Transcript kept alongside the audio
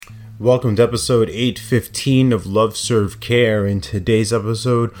Welcome to episode 815 of Love, Serve, Care. In today's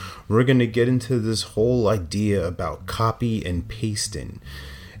episode, we're going to get into this whole idea about copy and pasting.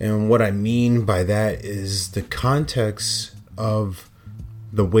 And what I mean by that is the context of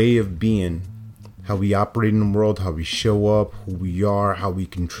the way of being, how we operate in the world, how we show up, who we are, how we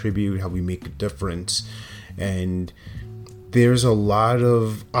contribute, how we make a difference. And there's a lot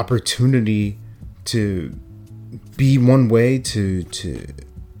of opportunity to be one way, to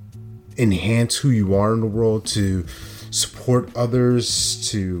enhance who you are in the world, to support others,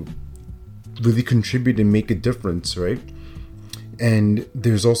 to really contribute and make a difference, right? And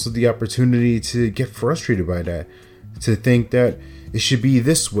there's also the opportunity to get frustrated by that, to think that it should be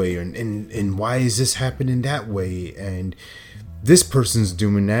this way, and why is this happening that way, and this person's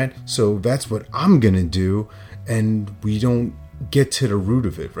doing that, so that's what I'm gonna do. And we don't get to the root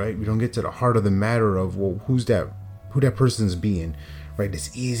of it, right? We don't get to the heart of the matter of, well, who that person's being, right?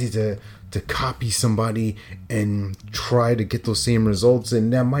 It's easy to copy somebody and try to get those same results,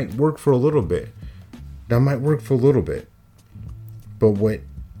 and that might work for a little bit. But what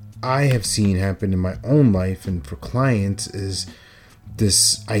I have seen happen in my own life and for clients is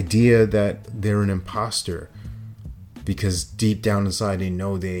this idea that they're an imposter, because deep down inside they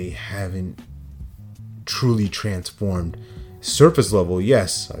know they haven't truly transformed. Surface level,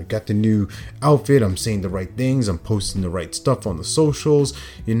 yes, I got the new outfit, I'm saying the right things, I'm posting the right stuff on the socials.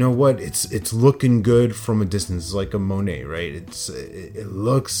 You know what? It's looking good from a distance. It's like a Monet, right? It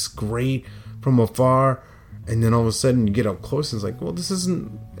looks great from afar, and then all of a sudden you get up close and it's like, well, this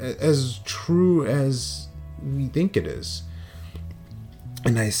isn't as true as we think it is.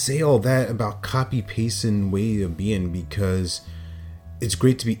 And I say all that about copy pasting way of being because it's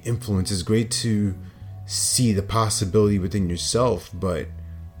great to be influenced. It's great to see the possibility within yourself, but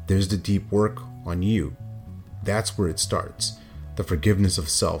there's the deep work on you. That's where it starts. The forgiveness of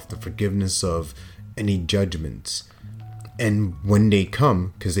self, the forgiveness of any judgments. And when they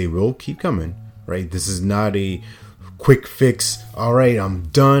come, because they will keep coming, right? This is not a quick fix. All right, I'm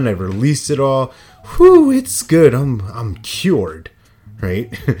done. I released it all. Whew, it's good. I'm cured,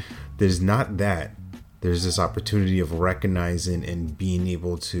 right? There's not that. There's this opportunity of recognizing and being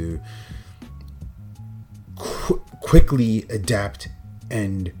able to quickly adapt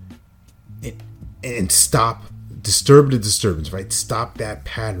and stop the disturbance, right? Stop that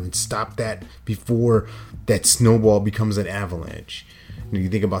pattern, stop that before that snowball becomes an avalanche. You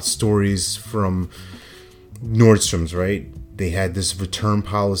think about stories from Nordstrom's, right? They had this return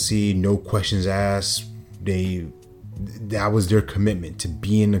policy, no questions asked. That was their commitment to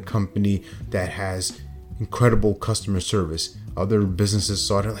being a company that has incredible customer service. Other businesses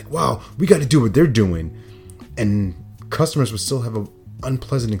saw it and like, wow, we got to do what they're doing. And customers would still have an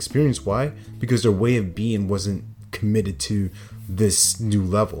unpleasant experience. Why? Because their way of being wasn't committed to this new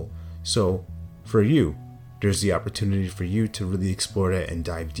level. So for you, there's the opportunity for you to really explore that and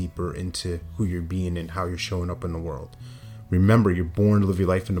dive deeper into who you're being and how you're showing up in the world. Remember, you're born to live your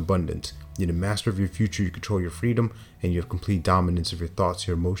life in abundance. You're the master of your future. You control your freedom, and you have complete dominance of your thoughts,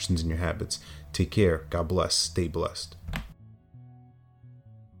 your emotions, and your habits. Take care. God bless. Stay blessed.